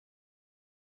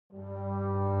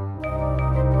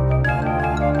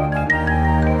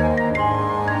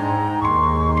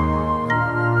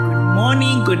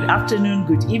Good afternoon,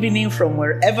 good evening from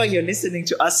wherever you're listening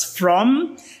to us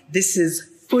from. This is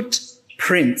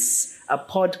Footprints, a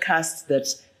podcast that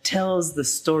tells the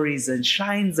stories and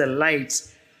shines a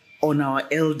light on our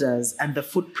elders and the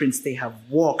footprints they have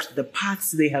walked, the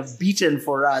paths they have beaten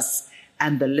for us,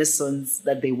 and the lessons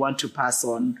that they want to pass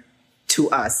on to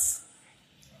us.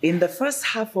 In the first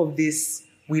half of this,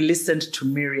 we listened to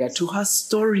Miria, to her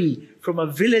story from a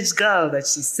village girl that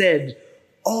she said,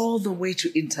 all the way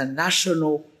to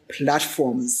international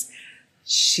platforms.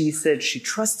 She said she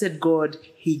trusted God.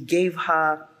 He gave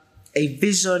her a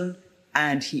vision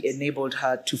and he enabled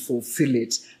her to fulfill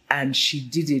it. And she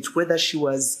did it, whether she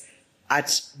was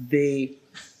at the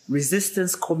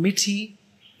resistance committee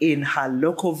in her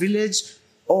local village,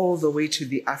 all the way to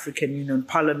the African Union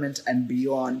Parliament and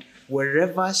beyond.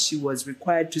 Wherever she was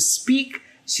required to speak,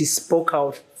 she spoke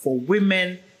out for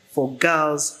women, for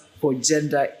girls, for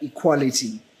gender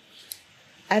equality.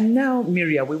 And now,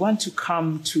 Miria, we want to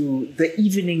come to the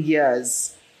evening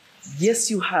years.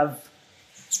 Yes, you have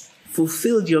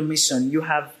fulfilled your mission. You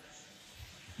have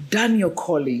done your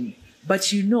calling.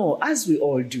 But you know, as we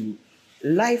all do,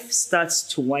 life starts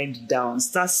to wind down,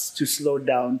 starts to slow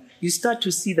down. You start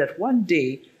to see that one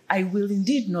day, I will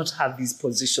indeed not have these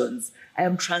positions. I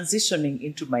am transitioning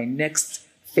into my next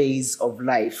phase of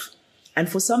life. And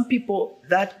for some people,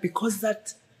 because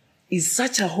that is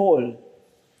such a hole,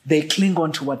 they cling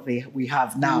on to what we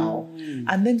have now.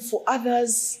 And then for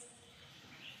others,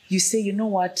 you say, you know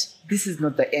what, this is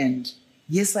not the end.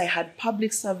 Yes, I had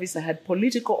public service, I had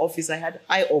political office, I had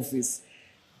high office.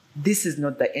 This is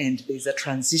not the end. There's a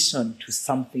transition to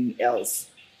something else.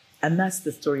 And that's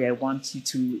the story I want you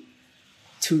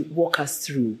to walk us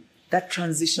through, that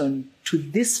transition to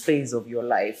this phase of your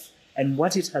life and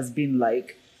what it has been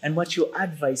like and what your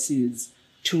advice is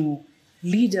to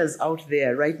leaders out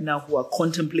there right now who are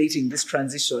contemplating this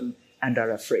transition and are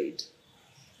afraid.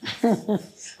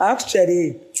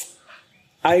 Actually,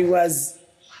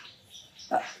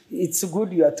 it's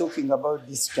good you are talking about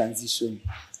this transition.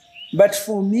 But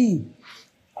for me,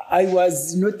 I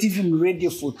was not even ready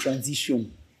for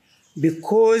transition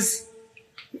because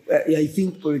I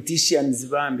think politicians,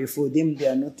 for them, they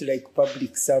are not like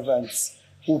public servants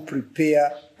who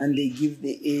prepare and they give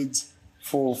the age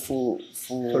for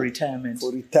retirement.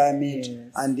 Yes.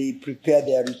 And they prepare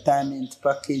their retirement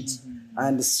package.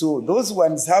 And so those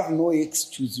ones have no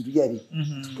excuse really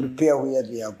to prepare where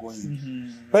they are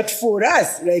going. But for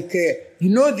us,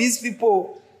 these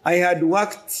people, I had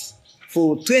worked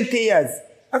for 20 years.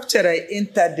 Actually, I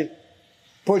entered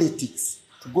politics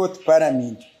to go to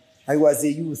parliament. I was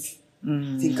a youth.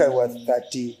 I think I was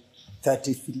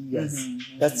 33 years.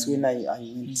 That's when I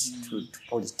went to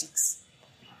politics.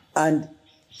 And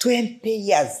 20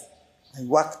 years, I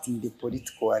worked in the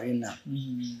political arena.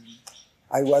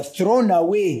 I was thrown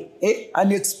away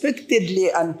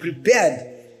unexpectedly, unprepared,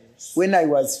 when I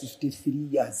was 53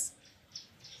 years.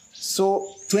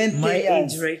 So 20 my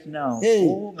years. Age right now.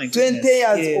 Oh my 20 goodness.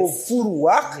 years of full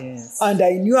work. And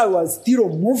I knew I was still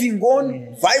moving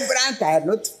on, vibrant. I had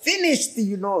not finished,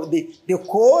 the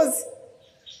cause.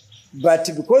 But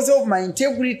because of my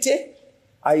integrity,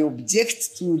 I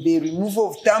object to the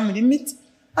removal of term limit.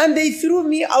 And they threw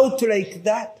me out like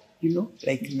that,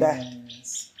 that.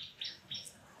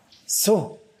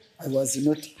 So I was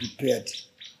not prepared.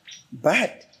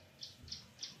 But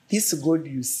this God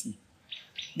you see,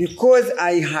 because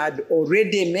I had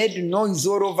already made noise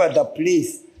all over the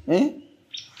place.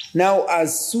 Now,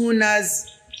 as soon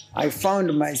as I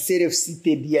found myself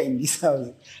seated here in this house,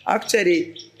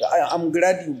 actually, I'm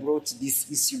glad you brought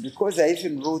this issue because I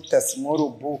even wrote a small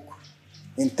book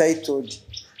entitled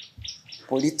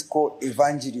Political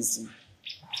Evangelism,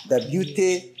 The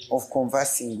Beauty of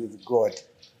Conversing with God.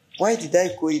 Why did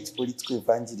I call it political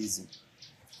evangelism?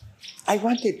 I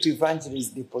wanted to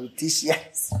evangelize the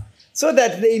politicians so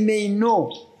that they may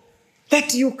know that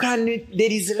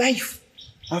there is life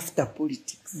after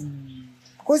politics.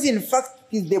 Because in fact,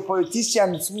 it's the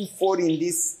politicians who fall in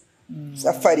this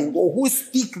suffering or who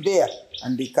stick there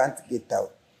and they can't get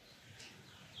out.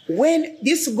 When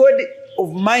this God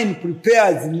of mine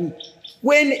prepares me,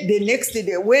 when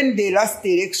the last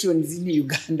elections in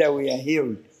Uganda were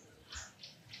held,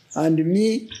 and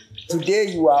me,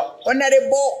 today you are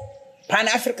honorable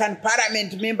Pan-African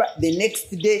Parliament member, the next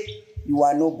day you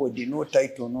are nobody, no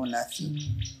title, no nothing.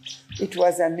 It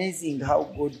was amazing how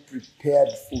God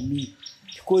prepared for me,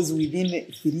 because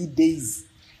within 3 days,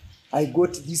 I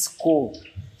got this call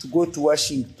to go to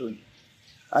Washington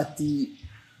at the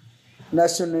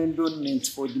National Endowment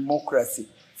for Democracy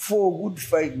for a good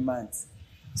 5 months.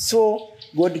 So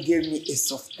God gave me a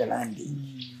soft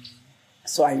landing.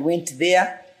 So I went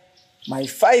there My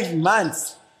 5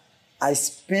 months, I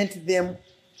spent them,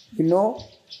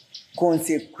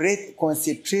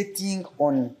 concentrating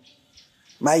on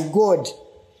my God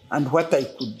and what I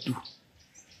could do.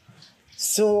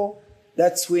 So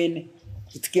that's when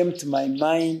it came to my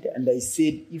mind, and I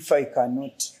said, if I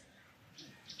cannot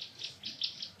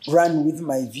run with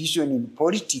my vision in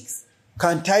politics,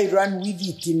 can't I run with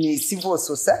it in a civil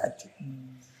society?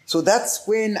 So that's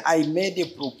when I made a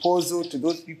proposal to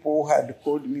those people who had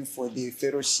called me for the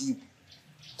fellowship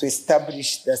to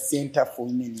establish the Center for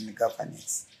Women in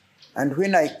Governance. And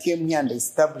when I came here and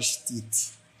established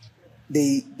it,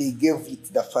 they gave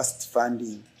it the first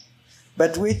funding.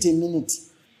 But wait a minute.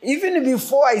 Even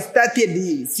before I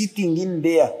started sitting in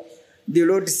there, the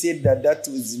Lord said that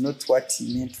was not what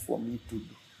he meant for me to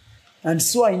do. And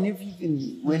so I never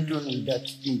even went on with that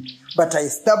thing. But I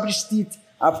established it.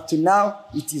 Up to now,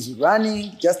 it is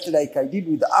running, just like I did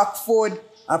with Oxford.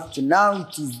 Up to now,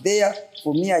 it is there.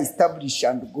 For me, I establish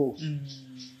and go.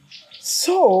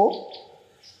 So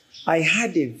I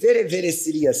had a very, very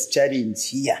serious challenge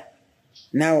here.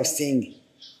 Now saying,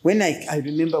 I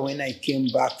remember when I came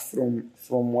back from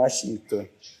Washington,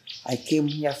 I came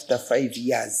here after 5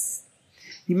 years.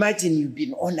 Imagine you've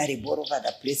been honorable over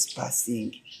the place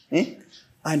passing.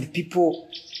 And people,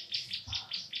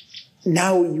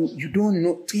 now you don't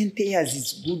know, 20 years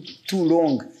is good, too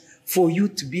long for you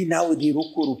to be now the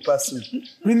local person.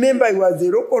 Remember, I was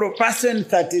a local person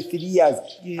 33 years.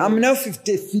 Yeah. I'm now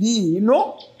 53,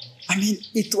 I mean,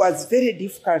 it was very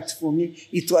difficult for me.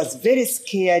 It was very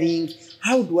scaring.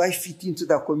 How do I fit into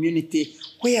the community?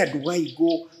 Where do I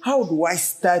go? How do I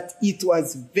start? It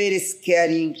was very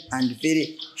scaring and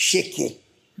very shaky.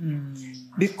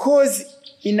 Because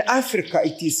in Africa,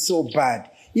 it is so bad.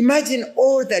 Imagine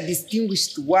all the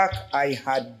distinguished work I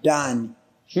had done.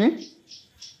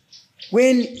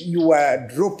 When you were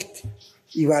dropped,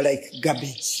 you were like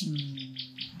garbage.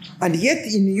 And yet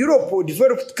in Europe or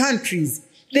developed countries,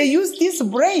 they use these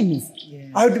brains. Yeah.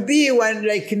 I would be one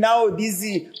like now, these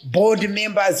board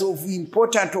members of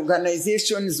important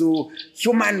organizations or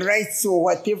human rights or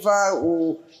whatever,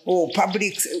 or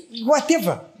public,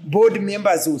 whatever, board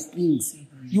members of things.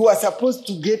 You are supposed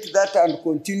to get that and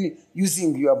continue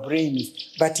using your brains.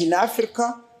 But in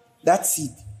Africa, that's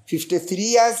it. 53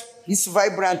 years, this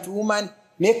vibrant woman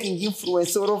making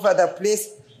influence all over the place,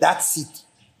 that's it.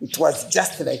 It was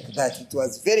just like that. It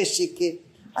was very shaky.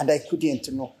 And I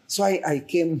couldn't know. So I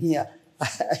came here.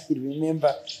 I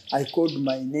remember I called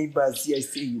my neighbors here. I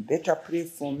said, you better pray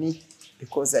for me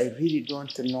because I really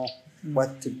don't know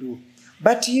what to do.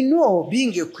 But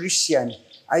being a Christian,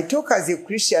 I talk as a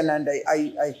Christian, and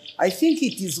I think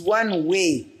it is one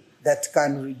way that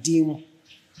can redeem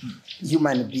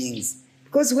human beings.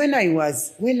 Because when I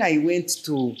went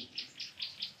to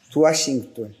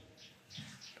Washington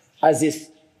as a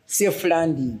safe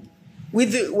landing,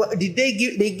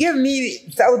 they gave me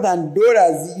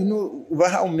 $1,000,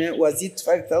 how many was it?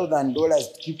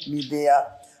 $5,000 to keep me there.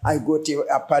 I got an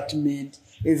apartment.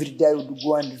 Every day I would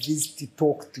go and visit,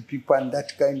 talk to people and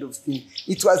that kind of thing.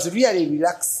 It was really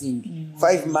relaxing.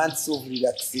 5 months of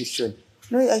relaxation.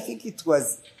 No, I think it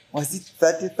was it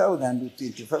 $30,000 or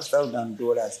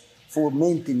 $25,000 for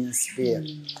maintenance there.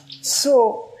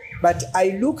 So, but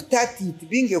I looked at it,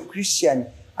 being a Christian,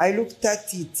 I looked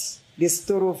at it, the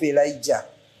story of Elijah.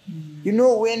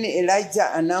 When Elijah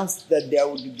announced that there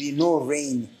would be no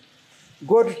rain,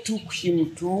 God took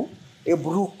him to a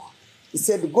brook. He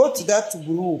said, go to that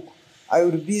brook. I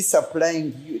will be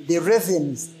supplying you. The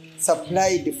ravens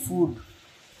supplied food.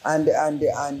 And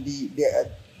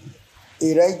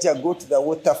Elijah got the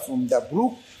water from the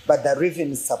brook, but the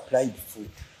ravens supplied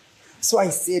food. So I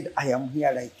said, I am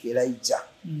here like Elijah.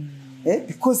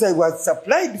 Because I was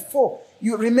supplied for.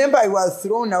 You remember I was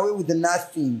thrown away with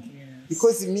nothing. Yes.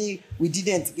 Because we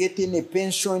didn't get any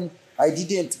pension. I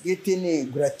didn't get any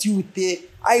gratuity.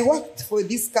 I worked for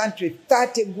this country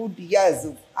 30 good years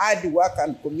of hard work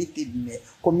and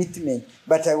commitment.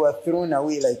 But I was thrown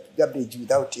away like garbage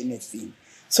without anything.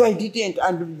 So I didn't.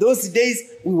 And those days,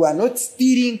 we were not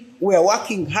stealing. We were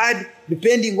working hard,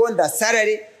 depending on the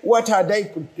salary. What had I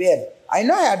prepared? I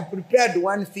know I had prepared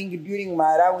one thing during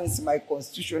my allowance, my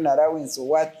constitutional allowance, or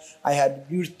what. I had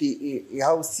built a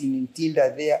house in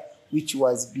Ntinda there, which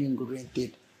was being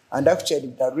rented. And actually,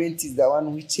 the rent is the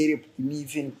one which helped me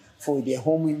even for the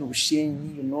home in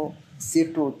Ushenyi,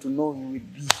 settle to know you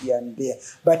would be here and there.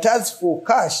 But as for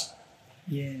cash,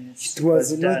 yes, it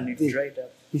was not done, there. dried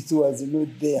up. It was not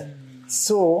there.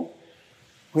 So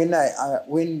when I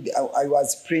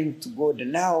was praying to God,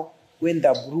 now when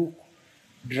the brook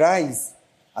dries,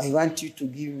 I want you to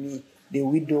give me the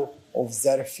widow of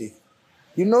Zarephath.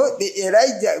 You know,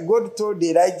 God told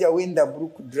Elijah when the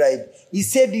brook dried, he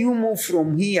said, you move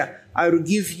from here, I will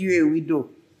give you a widow.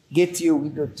 Get you a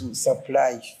widow to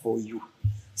supply for you.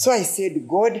 So I said,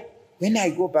 God, when I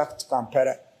go back to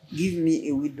Kampala, give me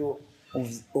a widow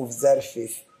of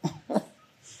Zarephath.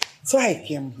 So I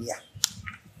came here.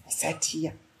 I sat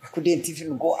here. I couldn't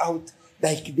even go out.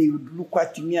 Like they would look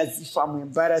at me as if I'm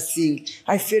embarrassing.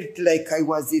 I felt like I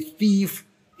was a thief.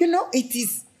 You know,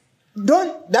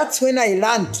 that's when I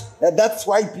learned that's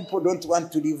why people don't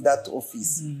want to leave that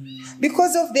office.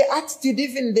 Because of the attitude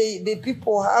even the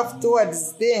people have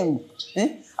towards them.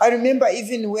 I remember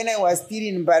even when I was still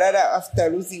in Barara after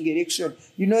losing election,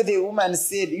 you know, the woman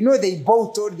said, you know, they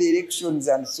bought all the elections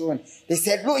and so on. They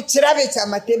said, look,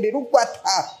 Matembe, look at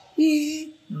her.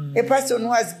 A person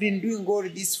who has been doing all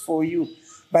this for you.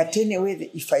 But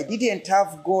anyway, if I didn't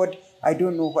have God, I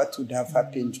don't know what would have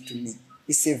happened to me.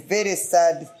 It's a very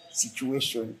sad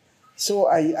situation. So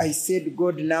I said,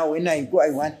 God, now when I go, I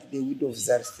want the widow of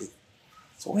Zarephath.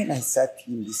 So when I sat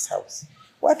in this house,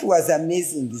 what was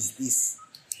amazing is this,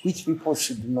 which people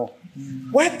should know.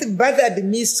 What bothered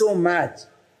me so much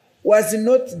was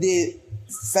not the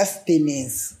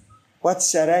sustenance. What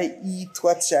shall I eat?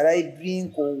 What shall I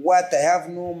drink? Or what? I have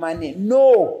no money.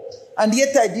 No. And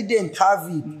yet I didn't have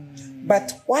it.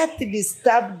 But what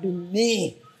disturbed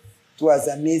me, it was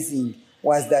amazing,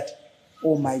 was that,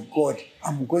 oh my God,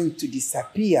 I'm going to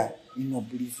disappear in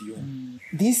oblivion.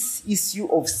 This issue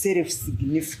of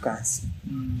self-significance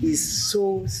is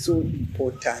so, so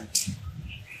important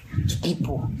to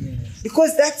people.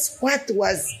 Because that's what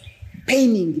was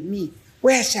paining me.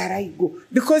 Where shall I go?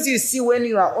 Because you see, when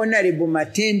you are Honorable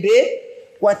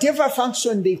Matembe, whatever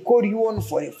function they call you on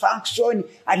for a function,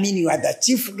 I mean, you are the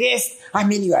chief guest, I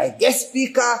mean, you are a guest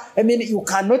speaker, I mean, you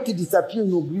cannot disappear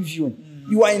in oblivion.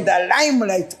 You are in the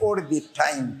limelight all the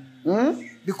time.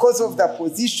 Because of the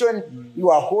position you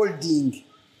are holding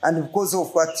and because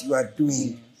of what you are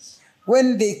doing.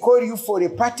 When they call you for a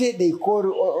party, they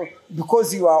call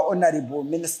because you are honorable,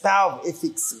 minister of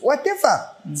ethics, whatever.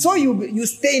 So you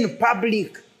stay in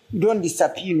public, you don't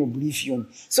disappear in oblivion.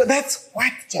 So that's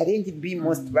what challenged me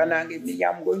most.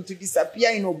 I'm going to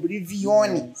disappear in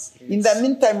oblivion. In the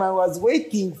meantime, I was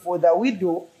waiting for the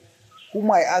widow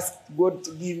whom I asked God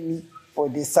to give me for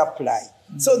the supply.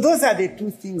 So those are the two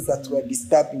things that were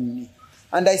disturbing me.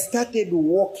 And I started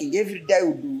walking. Every day I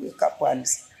would wake up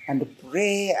and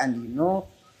pray and, you know,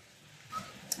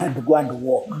 and go and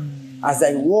walk. As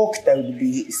I walked, I would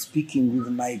be speaking with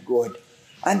my God.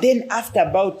 And then after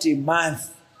about a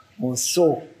month or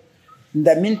so, in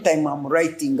the meantime, I'm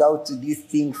writing out this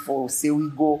thing for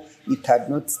Sewigo. It had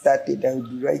not started. I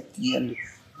would write here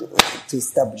to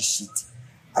establish it.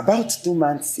 About 2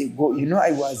 months ago, you know,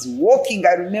 I was walking.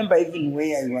 I remember even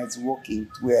where I was walking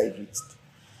to where I reached.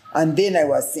 And then I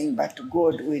was saying, but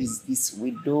God, where is this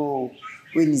widow?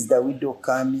 When is the widow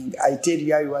coming? I tell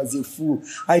you, I was a fool.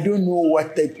 I don't know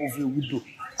what type of a widow.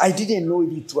 I didn't know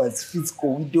if it was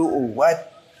physical widow or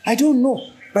what. I don't know.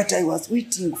 But I was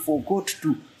waiting for God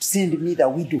to send me the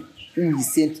widow whom he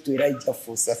sent to Elijah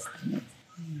for sustenance.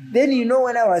 Then, you know,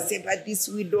 when I was saying, but this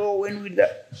widow, when will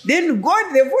then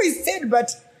God, the voice said, but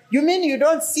you mean you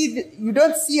don't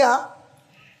see her?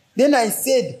 Then I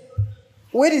said,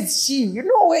 where is she? You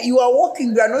know, where you are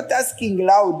walking, you are not asking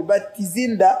loud, but it's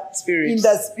in the spirit. In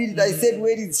the spirit, I said,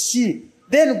 where is she?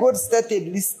 Then God started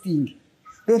listing.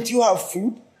 Don't you have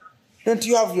food? Don't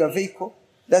you have your vehicle?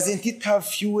 Doesn't it have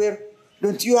fuel?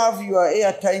 Don't you have your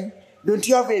airtime? Don't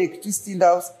you have electricity in the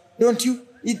house? Don't you?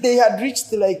 They had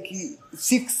reached like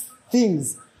 6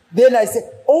 things. Then I said,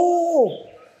 oh,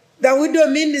 the widow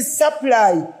means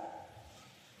supply.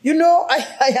 You know,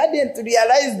 I hadn't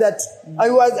realized that I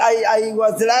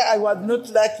was not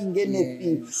lacking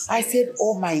anything. Yes. I said,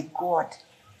 oh my God.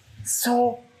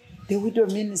 So the widow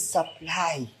means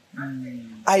supply.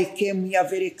 I came here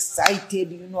very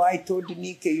excited. You know, I told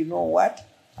Nike, you know what?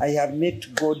 I have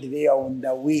met God there on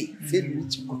the way. He said,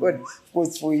 which God, of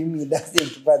course, for him, he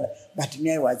doesn't bother. But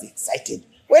me, I was excited.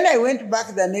 When I went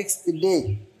back the next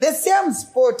day, the same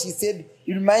spot, he said,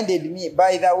 he reminded me,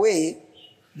 by the way,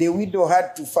 the widow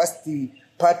had to first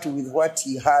part with what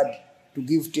he had to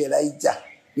give to Elijah,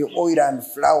 the oil and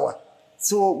flour.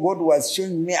 So God was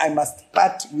showing me I must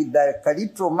part with the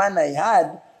little man I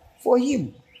had for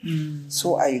him.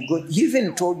 So I got, he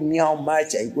even told me how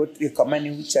much I got the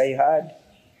money which I had.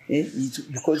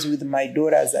 Because with my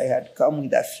daughters, I had come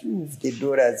with a few of the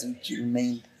daughters which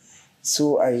remained.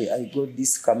 So I got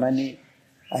this money.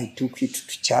 I took it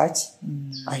to church.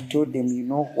 I told them, you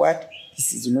know what?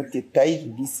 This is not a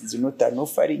tithe. This is not an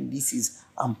offering. This is,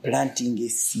 I'm planting a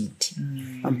seed.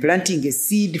 I'm planting a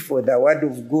seed for the word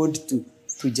of God to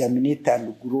to germinate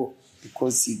and grow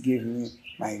because he gave me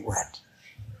my word.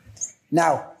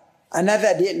 Now,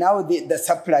 another day, now the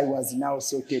supply was now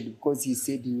sorted because he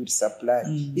said he would supply.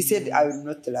 He said, I will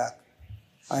not lack.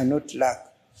 I will not lack.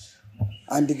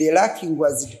 And the lacking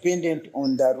was dependent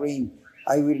on the rain.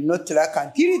 I will not lack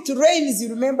until it rains. You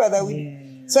remember that?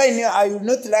 So I know I will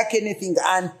not lack anything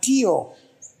until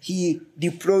he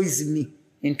deploys me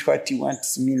into what he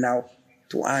wants me now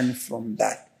to earn from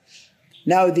that.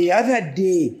 Now, the other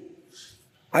day,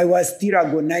 I was still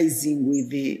agonizing with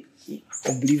the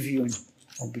oblivion.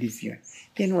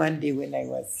 Then one day when I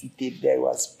was seated there, I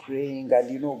was praying,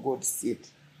 and God said,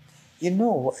 you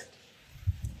know what?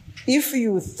 If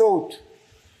you thought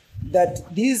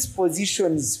that these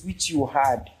positions which you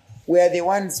had were the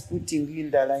ones putting you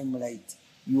in the limelight,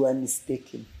 you are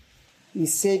mistaken. He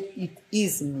said, it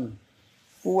is me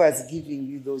who was giving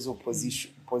you those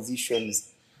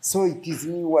positions. So it is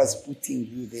me who was putting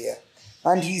you there.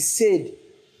 And he said,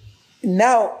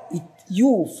 now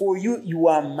for you, you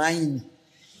are mine.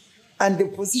 And the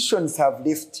positions have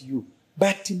left you.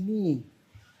 But me,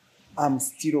 I'm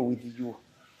still with you.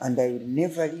 And I will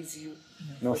never leave you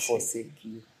nor forsake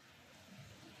you.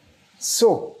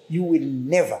 So you will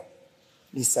never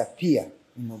disappear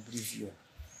in oblivion.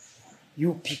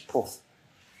 You people,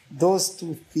 those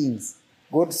two things,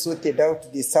 God sorted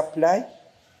out the supply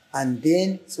and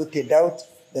then sorted out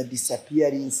the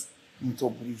disappearance into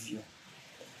oblivion.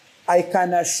 I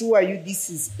can assure you this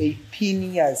is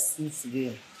 18 years since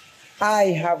then. I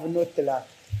have not lacked.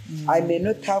 I may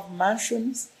not have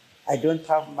mansions. I don't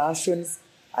have mansions.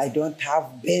 I don't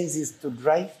have Benzes to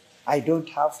drive. I don't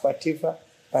have whatever.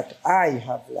 But I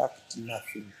have lacked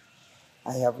nothing.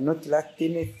 I have not lacked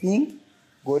anything.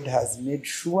 God has made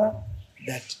sure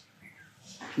that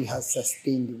he has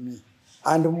sustained me.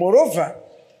 And moreover,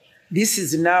 this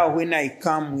is now when I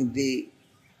come with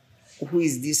who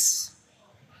is this?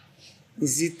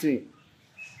 Is it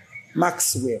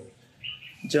Maxwell?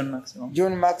 John Maxwell.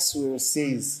 John Maxwell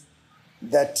says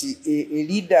that a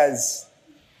leader's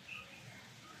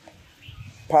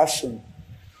passion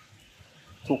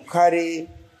to carry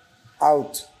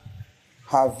out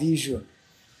her vision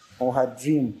or her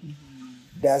dream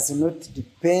does not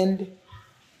depend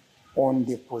on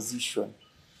the position,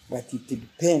 but it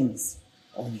depends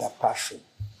on the passion.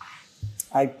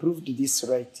 I proved this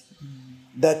right.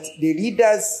 That the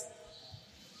leader's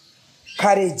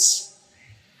courage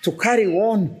to carry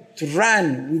on, to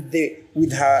run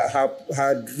with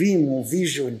her dream or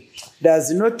vision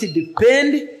does not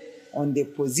depend on the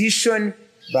position,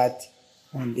 but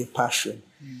on the passion.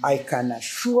 I can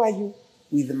assure you,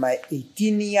 with my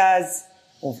 18 years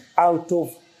of out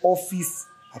of office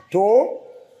at all,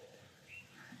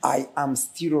 I am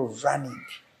still running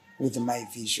with my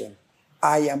vision.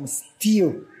 I am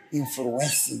still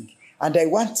influencing. And I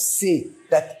want to say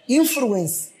that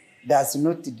influence does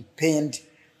not depend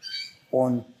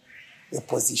on a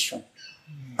position.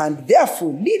 And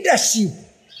therefore, leadership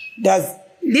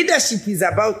is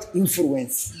about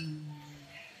influence.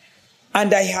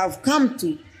 And I have come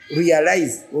to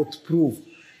realize or to prove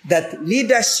that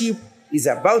leadership is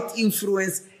about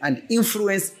influence, and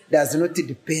influence does not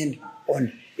depend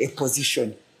on a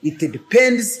position. It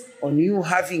depends on you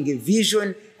having a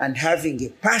vision and having a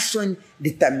passion,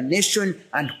 determination,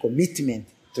 and commitment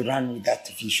to run with that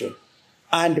vision.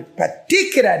 And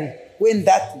particularly when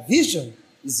that vision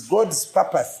is God's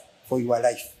purpose for your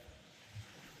life.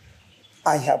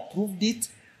 I have proved it.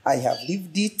 I have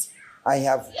lived it. I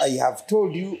have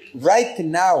told you right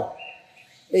now,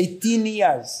 18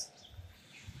 years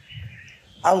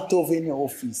out of any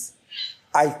office.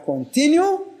 I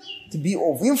continue to be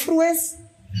of influence.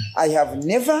 I have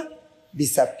never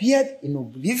disappeared in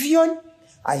oblivion.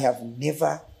 I have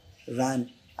never run.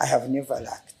 I have never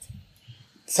lacked.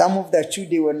 Some of the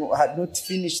children had not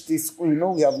finished this school.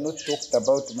 We have not talked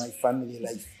about my family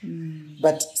life.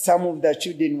 But some of the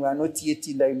children were not yet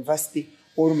in the university.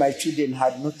 All my children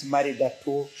had not married at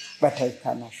all. But I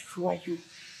can assure you,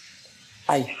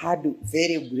 I had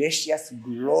very gracious,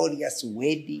 glorious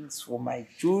weddings for my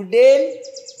children.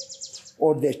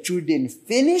 All the children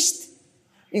finished,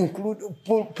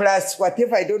 plus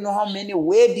whatever. I don't know how many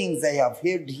weddings I have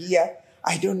held here.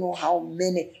 I don't know how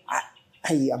many.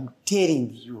 I am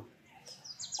telling you,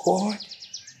 God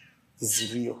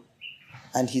is real.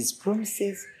 And his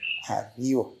promises are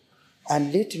real.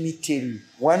 And let me tell you,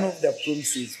 one of the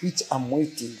promises which I'm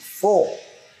waiting for,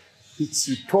 which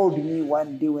he told me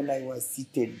one day when I was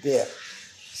seated there,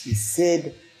 he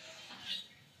said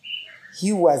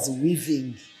he was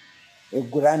weaving a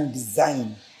grand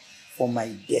design for my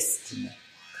destiny.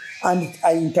 And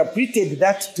I interpreted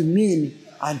that to mean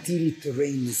until it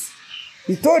rains.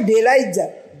 He told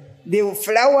Elijah, the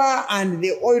flour and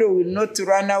the oil will not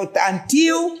run out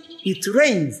until it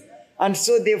rains. And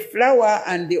so the flour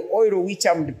and the oil which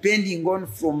I'm depending on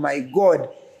from my God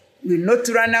will not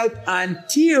run out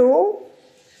until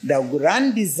the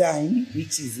grand design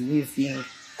which is within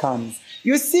comes.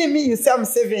 You see me, you say I'm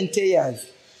 70 years.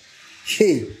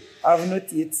 Hey, I've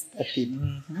not yet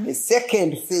started. The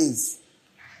second phase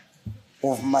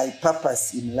of my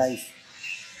purpose in life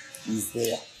is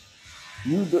there.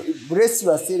 You brace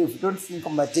yourself. Don't think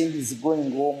Matembe is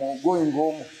going home or going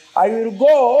home. I will go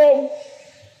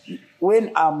home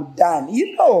when I'm done.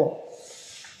 You know,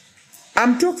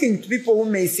 I'm talking to people who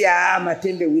may say,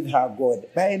 Matembe with her God.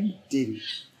 But I'm telling you,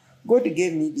 God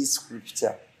gave me this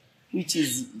scripture, which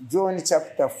is John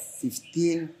chapter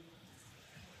 15,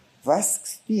 verse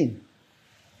 16.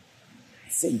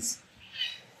 It says,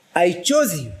 I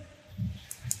chose you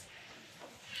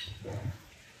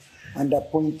and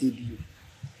appointed you.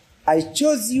 I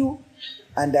chose you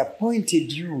and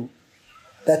appointed you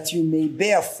that you may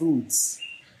bear fruits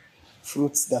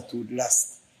that would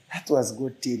last. That was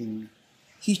God telling me.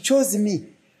 He chose me.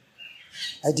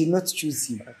 I did not choose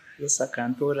him. He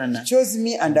chose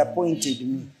me and appointed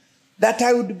me that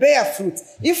I would bear fruit.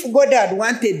 If God had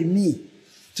wanted me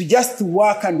to just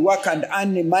work and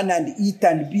earn money and eat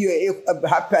and be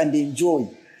happy and enjoy,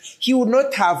 he would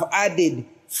not have added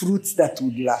fruits that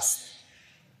would last.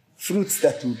 Fruits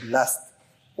that would last.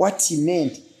 What he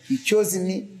meant, he chose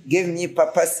me, gave me a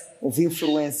purpose of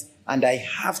influence, and I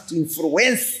have to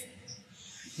influence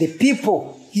the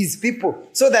people, his people,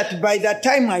 so that by the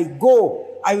time I go,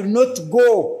 I will not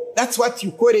go. That's what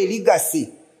you call a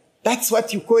legacy. That's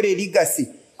what you call a legacy.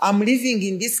 I'm living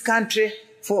in this country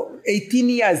for 18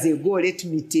 years ago, let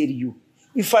me tell you.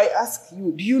 If I ask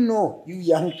you, do you know, you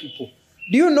young people,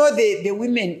 do you know the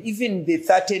women, even the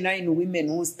 39 women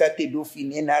who started off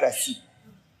in NRC?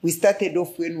 We started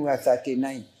off when we were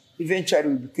 39. Eventually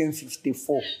we became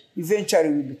 54. Eventually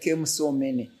we became so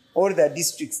many. All the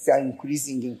districts are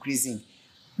increasing.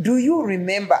 Do you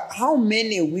remember how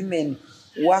many women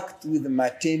worked with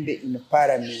Matembe in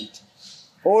parliament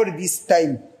all this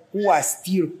time who are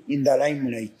still in the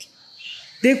limelight?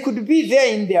 They could be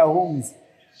there in their homes.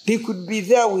 They could be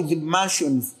there with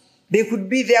mansions. They could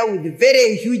be there with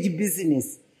very huge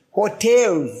business,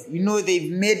 hotels. You know,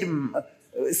 they've made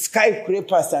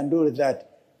skyscrapers and all that.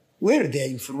 Well, they're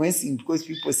influencing because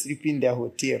people sleep in their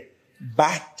hotel.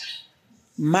 But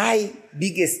my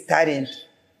biggest talent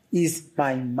is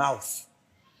my mouth.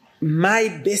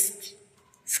 My best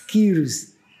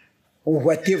skills or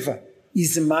whatever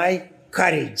is my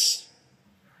courage.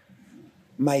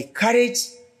 My courage,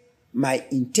 my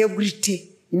integrity.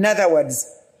 In other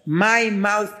words, my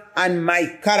mouth and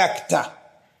my character.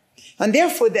 And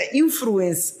therefore, the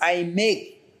influence I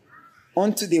make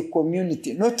onto the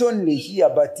community, not only here,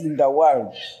 but in the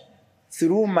world,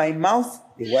 through my mouth,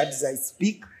 the words I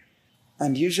speak.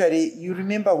 And usually, you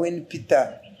remember when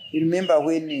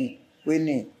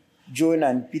John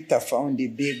and Peter found a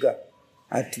beggar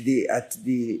at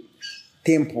the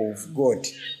temple of God.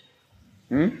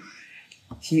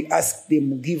 He asked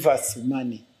them, give us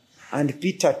money. And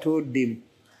Peter told them,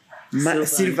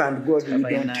 silver and gold we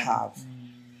don't have.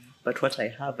 But what I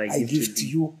have, I give to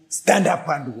you. Stand up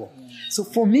and walk. So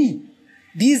for me,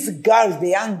 these girls, the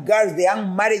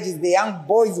young marriages, the young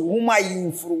boys whom I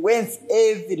influence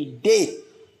every day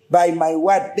by my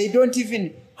word, they don't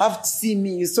even have to see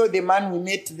me. You saw the man we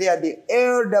met there, the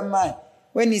elder man,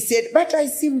 when he said, but I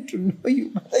seem to know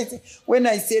you. When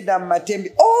I said I'm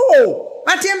Matembe, oh,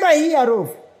 Matembe I hear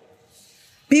of.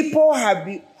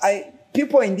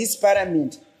 People in this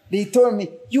parliament, they told me,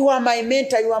 you are my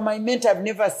mentor, I've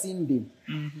never seen them.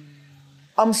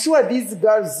 I'm sure these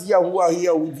girls here who are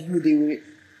here with you,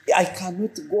 I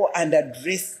cannot go and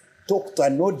talk to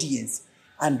an audience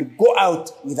and go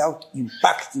out without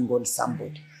impacting on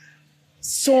somebody.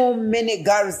 So many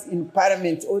girls in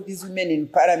parliament, all these women in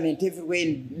parliament, everywhere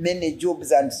in many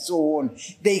jobs and so on,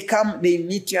 they come, they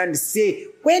meet you and say,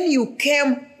 when you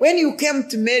came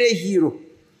to Mary Hero,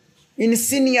 in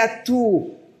senior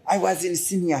 2, I was in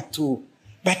senior 2.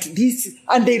 But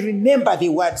and they remember the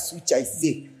words which I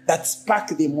say that spark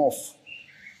them off.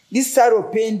 This Sarah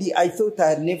Pendi, I thought I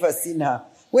had never seen her.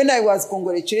 When I was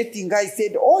congratulating, I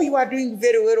said, oh, you are doing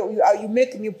very well. You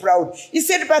make me proud. He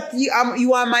said, but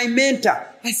you are my mentor.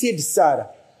 I said, Sarah,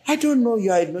 I don't know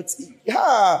you. I had not seen.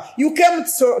 You came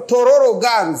to Tororo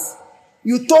girls.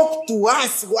 You talked to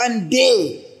us one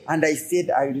day. And I said,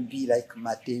 I will be like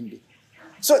Matembe.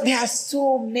 So there are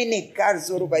so many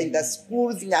girls all over in the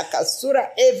schools, in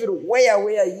Akasura, everywhere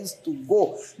where I used to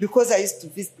go, because I used to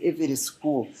visit every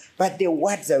school. But the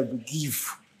words I would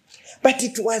give, But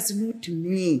it was not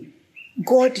me.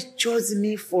 God chose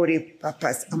me for a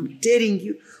purpose. I'm telling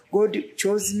you, God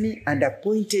chose me and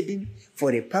appointed me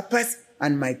for a purpose,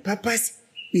 and my purpose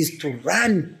is to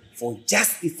run for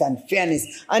justice and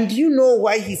fairness. And you know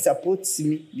why he supports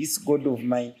me, this God of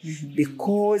mine?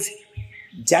 Because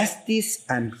justice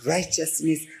and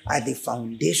righteousness are the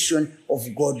foundation of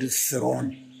God's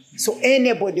throne. So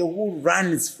anybody who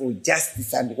runs for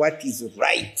justice and what is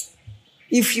right,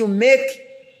 if you make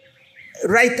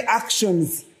right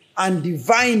actions and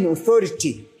divine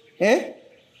authority,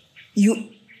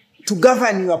 to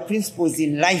govern your principles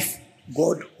in life,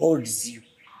 God holds you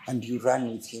and you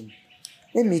run with him.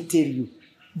 Let me tell you,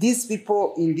 these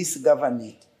people in this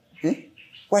government,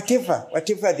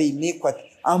 whatever they make,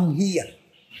 I'm here.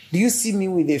 Do you see me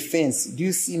with a fence? Do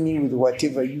you see me with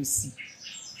whatever you see?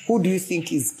 Who do you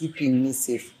think is keeping me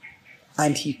safe?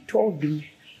 And he told me,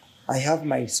 I have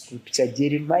my scripture,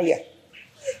 Jeremiah.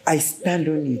 I stand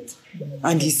on it.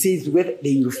 And he says, whether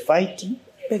they will fight you,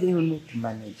 but they will not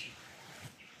manage you.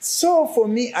 So for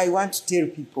me, I want to tell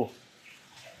people,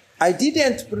 I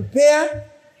didn't prepare,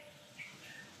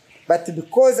 but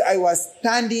because I was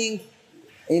standing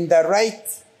in the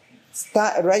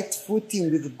right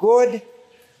footing with God,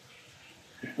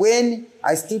 when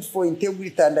I stood for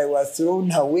integrity and I was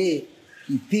thrown away,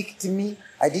 he picked me.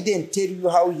 I didn't tell you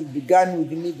how he began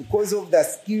with me because of the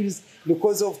skills,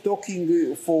 because of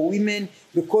talking for women,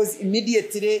 because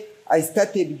immediately I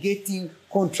started getting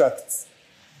contracts.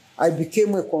 I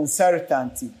became a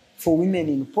consultant for women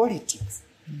in politics.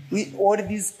 With all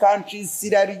these countries,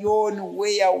 Sierra Leone,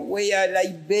 where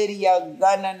Liberia,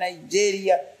 Ghana,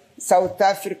 Nigeria, South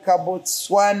Africa,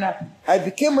 Botswana. I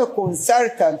became a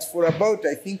consultant for about,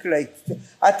 I think, like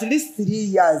at least 3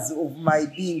 years of my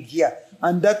being here.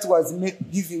 And that was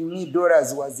giving me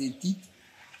dollars, wasn't it?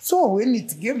 So when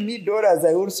it gave me dollars,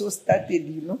 I also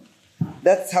started,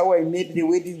 That's how I made the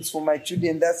weddings for my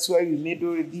children. That's why we made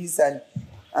all this.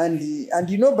 And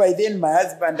by then my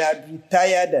husband had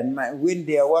retired, and when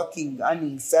they are working,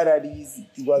 earning salaries,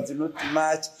 it was not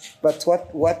much. But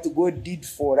what God did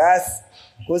for us,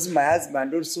 because my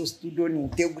husband also stood on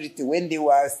integrity when they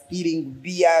were stealing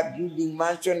beer, building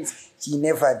mansions, he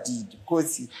never did,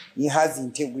 because he has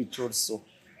integrity also.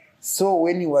 So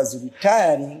when he was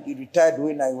retiring, he retired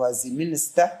when I was a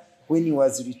minister. When he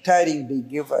was retiring, they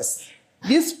gave us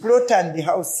this plot, and the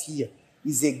house here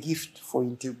is a gift for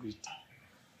integrity.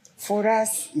 For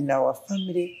us, in our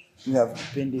family, we have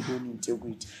depended on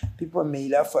integrity. People may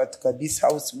laugh at this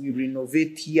house, we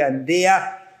renovate here and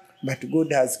there, but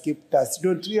God has kept us.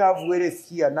 Don't we have wealth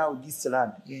here now, this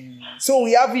land? Yeah. So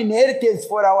we have inheritance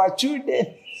for our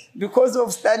children. Because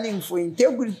of standing for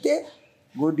integrity,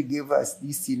 God gave us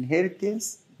this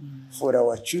inheritance for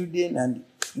our children, and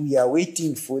we are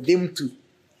waiting for them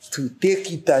to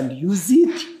take it and use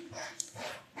it.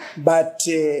 But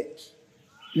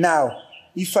now,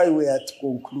 if I were to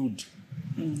conclude,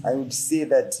 I would say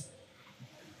that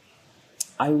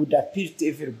I would appeal to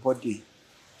everybody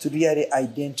to really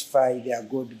identify their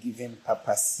God-given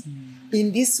purpose.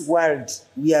 In this world,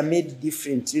 we are made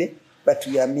differently, but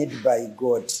we are made by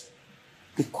God.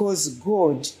 Because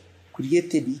God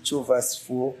created each of us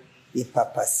for a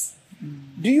purpose.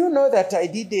 Do you know that I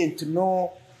didn't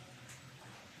know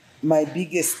my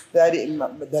biggest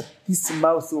talent, that this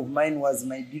mouth of mine was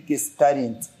my biggest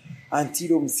talent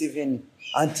until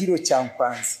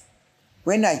Chankwanzi.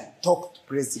 When I talked to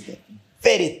President,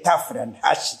 very tough and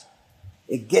harsh,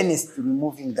 against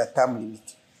removing the term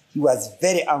limit, he was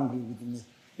very angry with me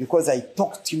because I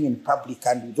talked to him in public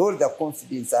and with all the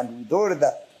confidence and with all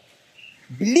the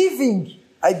believing.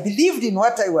 I believed in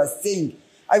what I was saying.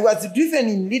 I was driven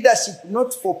in leadership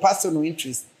not for personal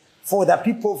interest, for the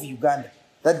people of Uganda,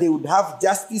 that they would have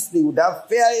justice, they would have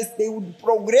fairness, they would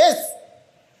progress,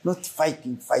 not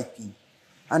fighting.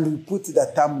 And we put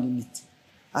the term limit.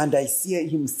 And I see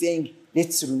him saying,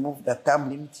 let's remove the term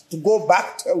limit to go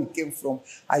back to where we came from.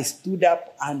 I stood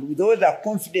up, and with all the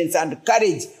confidence and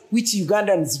courage which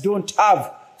Ugandans don't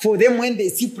have, for them when they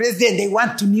see president, they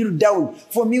want to kneel down.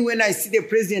 For me, when I see the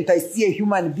president, I see a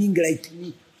human being like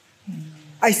me.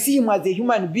 I see him as a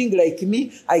human being like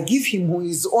me. I give him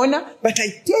his honor, but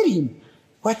I tell him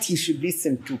what he should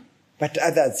listen to, but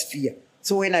others fear.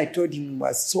 So when I told him, he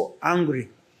was so angry.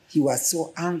 He was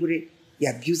so angry. He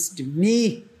abused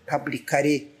me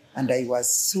publicly, and I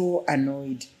was so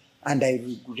annoyed, and I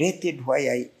regretted why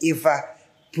I ever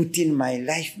put in my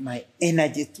life, my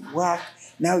energy to work.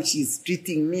 Now she's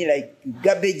treating me like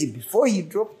garbage before he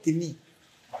dropped me.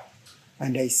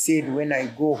 And I said, when I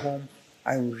go home,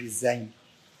 I will resign.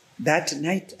 That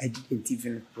night, I didn't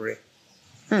even pray.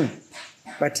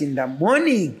 But in the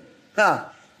morning,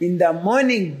 In the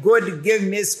morning, God gave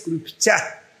me scripture.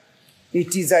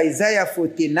 It is Isaiah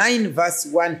 49, verse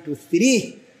 1 to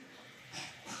 3.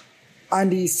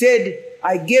 And he said,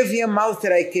 I gave you a mouth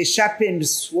like a sharpened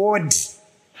sword.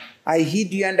 I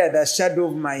hid you under the shadow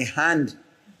of my hand.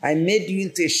 I made you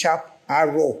into a sharp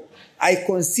arrow. I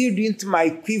concealed you into my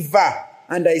quiver.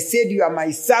 And I said, you are my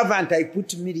servant. I put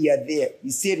Miria there. He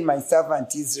said, my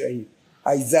servant Israel.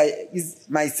 Isaiah is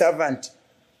my servant.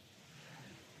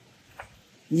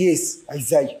 Yes,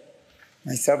 Isaiah.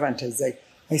 My servant Isaiah.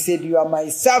 I said, you are my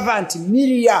servant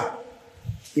Miria,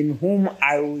 in whom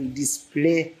I will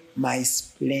display my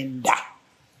splendor.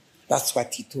 That's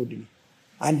what he told me.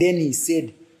 And then he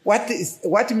said,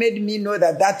 what made me know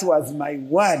that that was my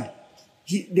word?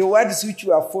 The words which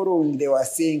you are following, they were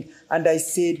saying, and I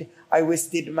said, I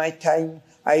wasted my time.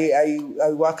 I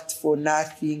worked for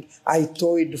nothing. I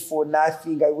toiled for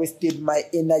nothing. I wasted my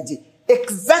energy.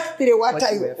 Exactly what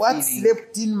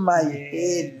slept in my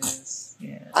head. Yes.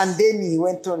 And then he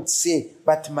went on to say,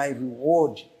 but my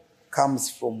reward comes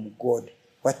from God.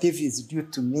 Whatever is due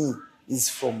to me is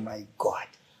from my God.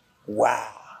 Wow.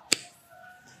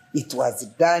 It was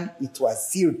done. It was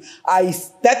sealed. I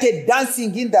started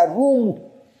dancing in the room,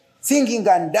 singing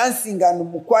and dancing,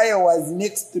 and Mukwaya was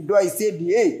next door. I said,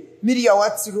 hey, Miria,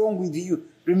 what's wrong with you?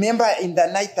 Remember, in the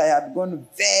night I had gone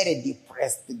very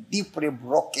depressed, deeply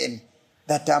broken,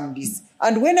 that I'm this.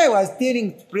 And when I was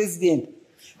telling the president,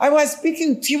 I was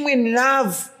speaking to him in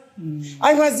love.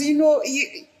 I was,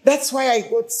 that's why I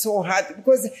got so hurt,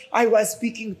 because I was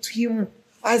speaking to him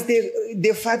as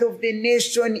the father of the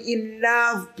nation in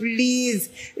love. Please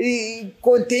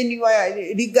continue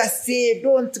your legacy.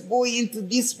 Don't go into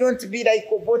this. Don't be like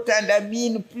Obota and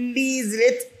Amin.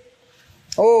 Please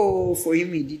for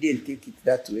him, he didn't take it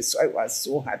that way. So I was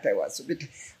so hurt. I was so bitter.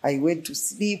 I went to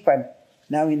sleep, and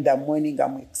now in the morning,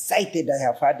 I'm excited. I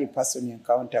have had a personal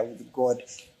encounter with God.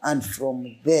 And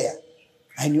from there,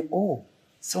 I knew,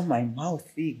 so my mouth,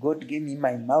 God gave me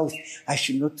my mouth. I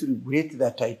should not regret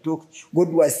that I talked. God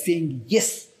was saying,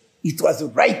 yes, it was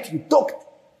right, you talked.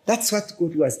 That's what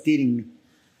God was telling me.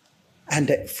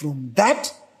 And from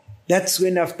that, that's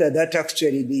when after that,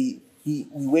 actually, we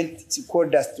went, he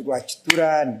called us to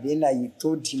Rachtura, and then I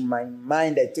told him my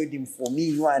mind. I told him, for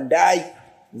me, you and I,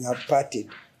 we have parted.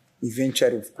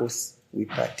 Eventually, of course, we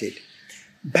parted.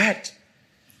 But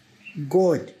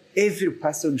God, every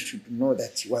person should know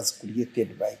that he was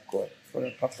created by God. For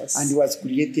a purpose. And he was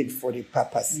created for a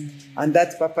purpose. And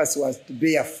that purpose was to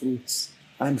bear fruits,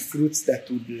 and fruits that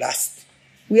would last.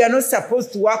 We are not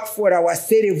supposed to work for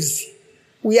ourselves.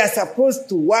 We are supposed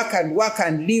to work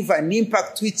and leave an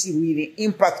impact which will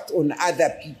impact on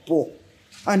other people.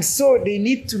 And so they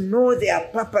need to know their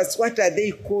purpose. What are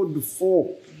they called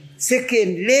for?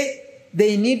 Secondly,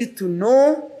 they need to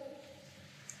know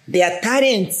their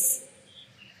talents.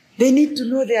 They need to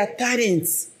know their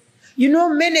talents.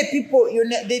 Many people,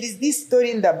 there is this story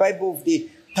in the Bible of the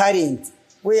talent,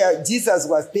 where Jesus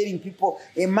was telling people,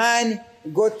 a man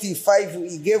got 5,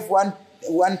 he gave one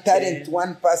talent to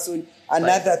one person,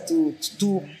 another to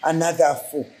 2, another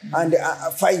 4, and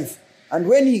 5. And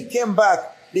when he came back,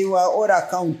 they were all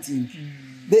accounting.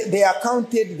 They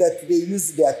accounted that they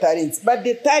used their talents. But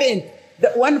the talent,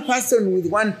 the one person with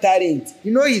one talent,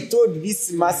 he told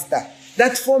this master,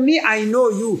 that for me, I know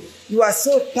you are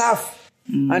so tough.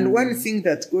 And one thing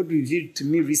that God revealed to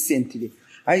me recently,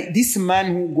 this man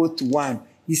who got 1,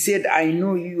 he said, I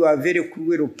know you are a very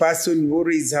cruel person. You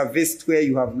always harvest where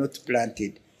you have not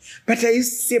planted. But I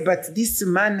used to say, but this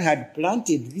man had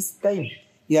planted this time.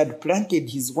 He had planted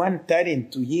his one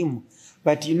talent to him.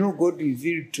 But God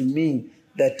revealed to me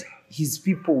that his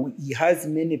people, he has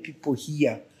many people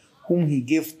here whom he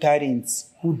gave talents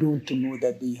who don't know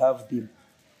that they have them.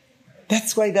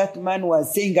 That's why that man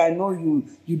was saying, I know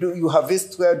you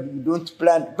harvest where you don't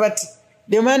plant. But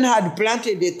the man had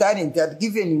planted a talent, had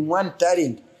given him one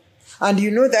talent. And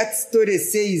that story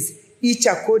says, each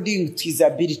according to his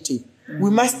ability. We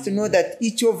must know that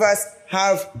each of us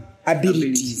have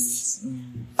abilities.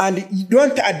 And you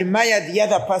don't admire the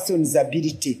other person's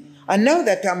ability. And now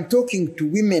that I'm talking to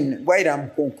women while I'm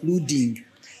concluding,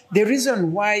 the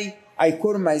reason why I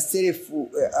call myself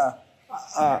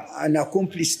an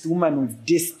accomplished woman of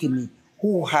destiny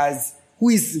who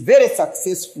is very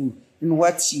successful in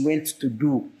what she went to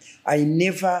do, I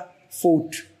never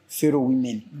fought fellow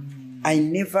women. I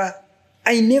never.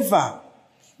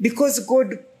 Because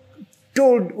God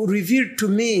revealed to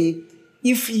me,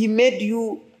 if he made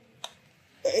you,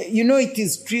 it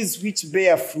is trees which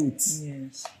bear fruits.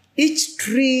 Yes. Each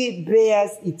tree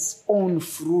bears its own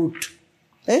fruit.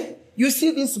 You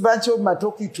see this bunch of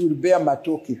matoke, it will bear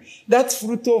matoke. That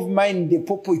fruit of mine, the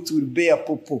popo, it will bear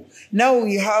popo. Now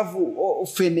we have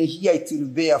fene here, it will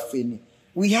bear fene.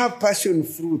 We have passion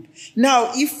fruit.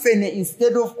 Now, if fene,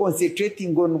 instead of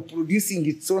concentrating on producing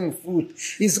its own fruit,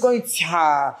 is going to,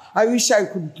 I wish I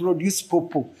could produce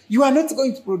popo. You are not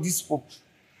going to produce popo.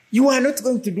 You are not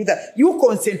going to do that. You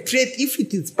concentrate. If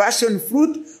it is passion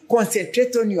fruit,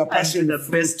 concentrate on your passion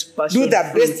fruit. Do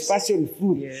the best passion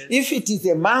fruit. Yes. If it is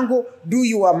a mango, do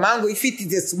your mango. If it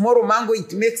is a small mango,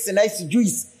 it makes a nice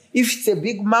juice. If it's a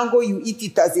big mango, you eat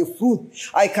it as a fruit.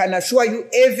 I can assure you,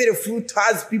 every fruit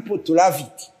has people to love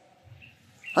it.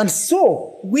 And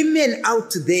so, women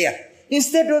out there,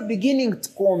 instead of beginning to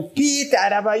compete,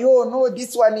 no,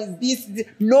 this one is this.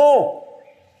 No.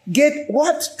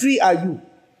 What tree are you?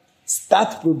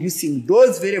 Start producing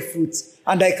those very fruits.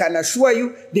 And I can assure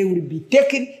you, they will be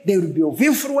taken, they will be of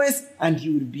influence, and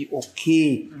you will be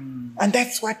okay. And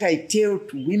that's what I tell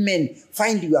to women.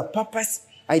 Find your purpose,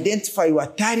 identify your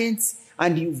talents,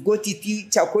 and you've got it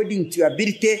each according to your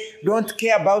ability. Don't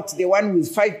care about the one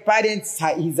with 5 parents,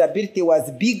 his ability was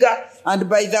bigger. And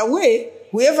by the way,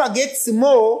 whoever gets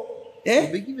more,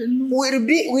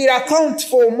 we'll account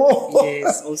for more.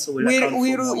 Yes, also we'll account for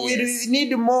more. We'll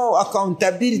need more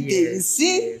accountability. Yes, You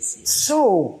see? yes.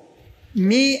 So,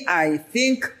 I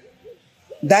think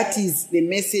that is the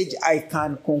message I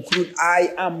can conclude.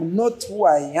 I am not who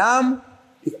I am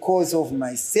because of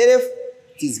myself.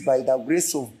 It is by the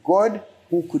grace of God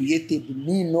who created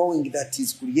me, knowing that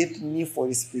He's creating me for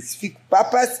a specific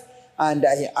purpose. And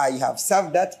I have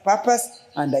served that purpose,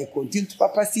 and I continue to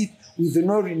purpose it with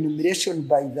no remuneration.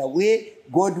 By the way,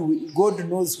 God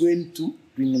knows when to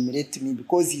remunerate me,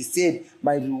 because He said,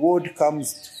 my reward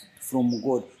comes from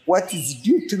God. What is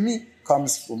due to me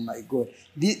comes from my God.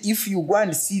 If you go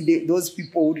and see those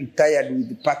people who retired with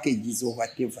the packages or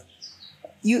whatever,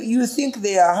 you think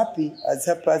they are happy as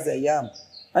I am.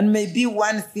 And maybe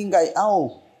one thing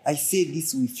I say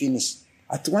this, we finish.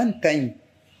 At one time,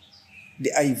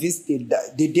 I visited,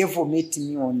 the devil met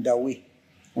me on the way,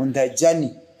 on the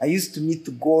journey. I used to meet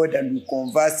God and we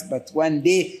converse, but one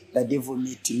day the devil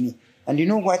met me. And you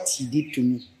know what he did to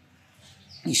me?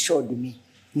 He showed me.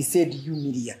 He said, you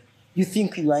Miria, you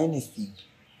think you are anything.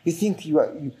 You think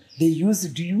they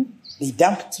used you, they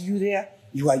dumped you there,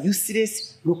 you are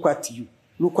useless. Look at you.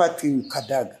 Look at you,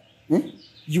 Kadaga.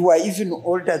 You are even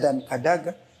older than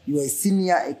Kadaga. You are a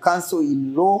senior, a counsel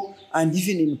in law, and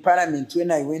even in parliament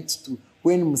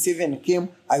when Museveni came,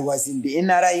 I was in the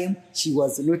NRM. She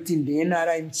was not in the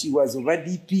NRM. She was over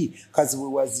DP, because we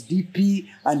was DP,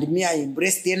 and me, I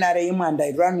embraced the NRM and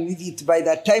I ran with it. By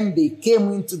the time they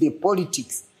came into the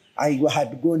politics, I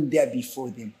had gone there before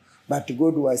them. But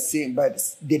God was saying, but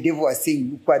the devil was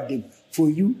saying, look at them. For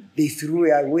you, they threw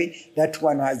her away. That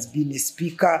one has been a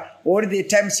speaker. All the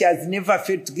time she has never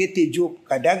failed to get a job.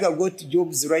 Kadaga got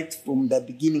jobs right from the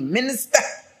beginning. Minister,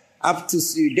 up to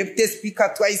deputy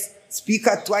speaker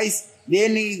twice,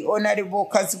 then Honorable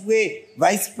Kaswe,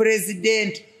 vice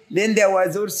president. Then there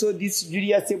was also this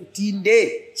Julia 17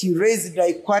 day. She raised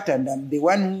like what, and I'm the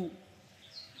one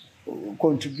who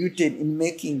contributed in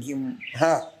making him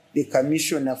the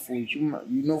commissioner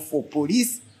for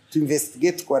police to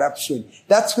investigate corruption.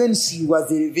 That's when she was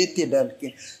elevated.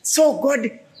 So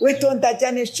God went on the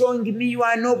journey showing me you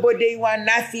are nobody, you are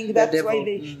nothing. That's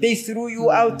why they threw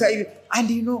you out.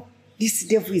 And this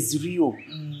devil is real.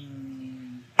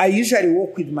 I usually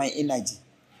walk with my energy.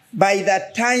 By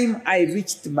the time I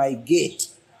reached my gate,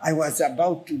 I was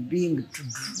about to being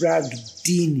dragged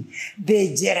in.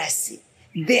 The jealousy,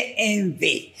 the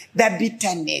envy, the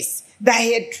bitterness, the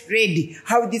hatred,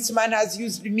 how this man has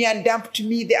used me and dumped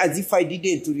me as if I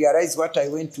didn't realize what I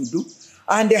went to do.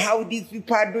 And how these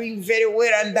people are doing very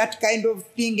well and that kind of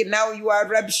thing. Now you are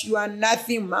rubbish, you are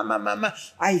nothing, mama.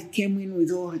 I came in with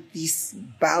all this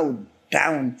bowed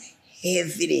down,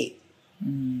 heavily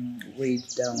weighed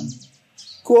down.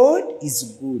 God is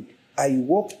good. I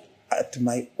walked at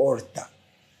my altar.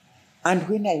 And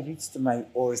when I reached my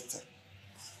altar,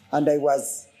 and I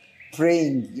was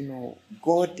praying,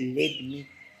 God led me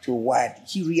to a word.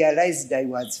 He realized I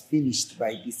was finished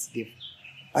by this devil.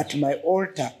 At my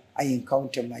altar, I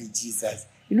encountered my Jesus.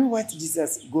 You know what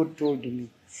God told me?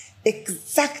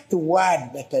 Exact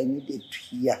word that I needed to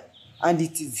hear. And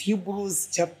it is Hebrews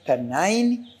chapter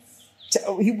 9,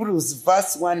 Hebrews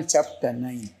verse 1, chapter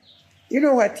 9. You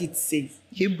know what it says?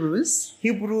 Hebrews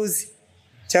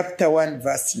chapter 1,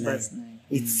 verse 9.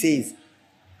 It says,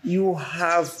 you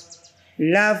have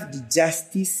loved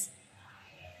justice,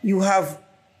 you have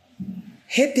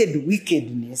hated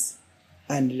wickedness,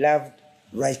 and loved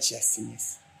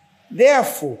righteousness.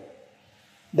 Therefore,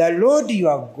 The Lord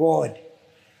your God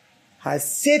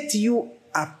has set you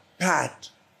apart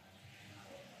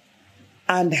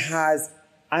and has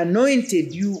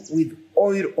anointed you with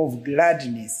oil of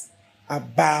gladness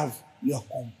above your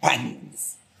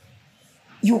companions.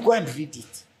 You go and read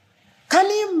it. Can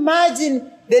you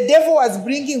imagine the devil was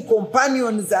bringing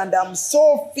companions and I'm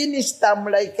so finished, I'm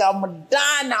like, I'm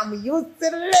done, I'm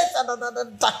useless.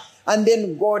 And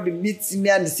then God meets me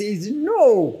and says,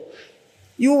 no,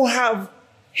 you have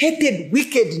hated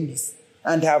wickedness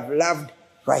and have loved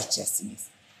righteousness.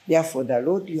 Therefore, the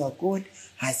Lord your God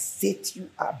has set you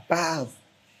above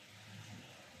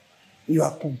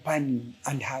your companion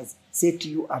and has set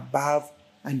you above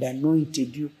and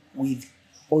anointed you with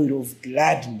oil of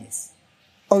gladness,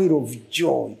 oil of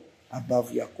joy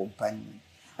above your companion.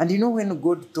 And you know when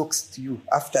God talks to you,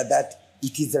 after that,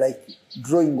 it is like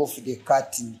drawing off the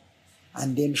curtain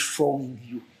and then showing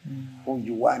you who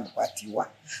you are and what you are.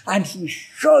 And he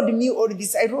showed me all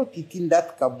this. I wrote it in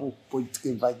that book,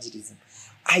 Political Evangelism.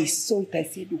 I saw it. I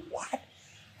said, what?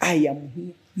 I am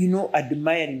here. You know,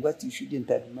 admiring what you shouldn't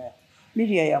admire.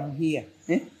 Miria, I am here.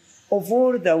 Of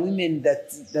all the women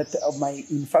that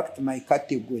are my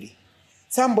category,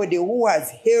 somebody who has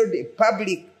held a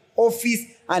public office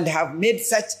and have made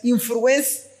such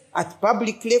influence at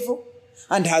public level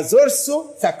and has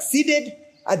also succeeded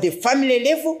at the family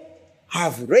level,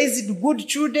 have raised good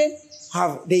children,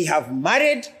 they have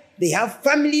married, they have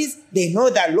families, they know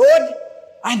the Lord,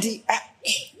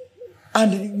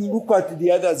 and you look at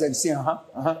the others and say,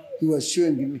 he was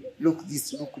showing me, look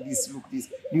this, look this, look this.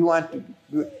 Do you want to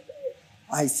do it?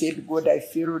 I said, God, I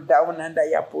fell down and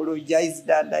I apologized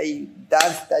and I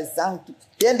danced, I sang to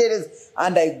tenderness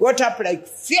and I got up like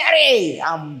fury.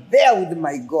 I'm there with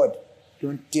my God.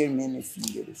 Don't tell me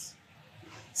anything else.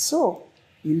 So,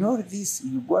 in all this,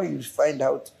 you go and you find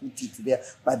how to put it there.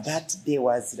 But that day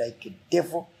was like a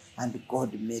devil and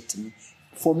God met me.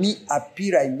 For me,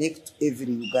 appeal I make to every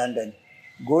Ugandan.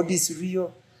 God is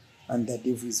real and the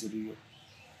devil is real.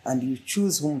 And you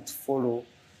choose whom to follow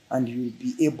and you will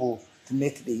be able to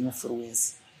make the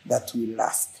influence that will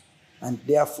last. And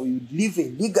therefore you leave a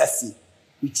legacy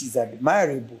which is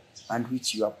admirable and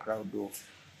which you are proud of.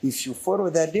 If you follow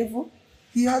the devil,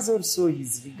 he has also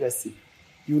his legacy.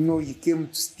 You know he came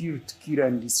to steal, to kill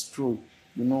and destroy.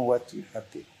 You know what will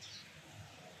happen.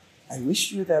 I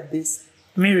wish you the best.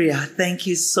 Miria, thank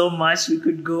you so much. We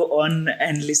could go on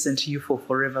and listen to you for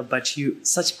forever, but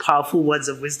such powerful words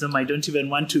of wisdom. I don't even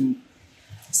want to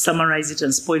summarize it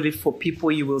and spoil it for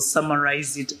people. You will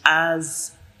summarize it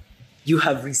as you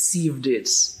have received it.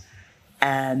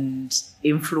 And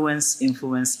influence,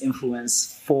 influence,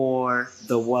 influence for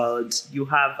the world. You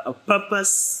have a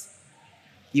purpose,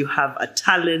 you have a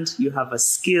talent, you have a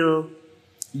skill.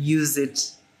 Use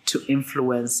it to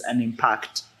influence and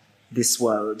impact this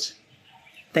world.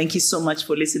 Thank you so much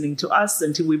for listening to us.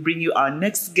 Until we bring you our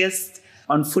next guest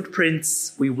on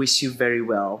Footprints, we wish you very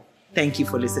well. Thank you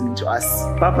for listening to us.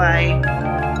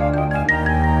 Bye-bye.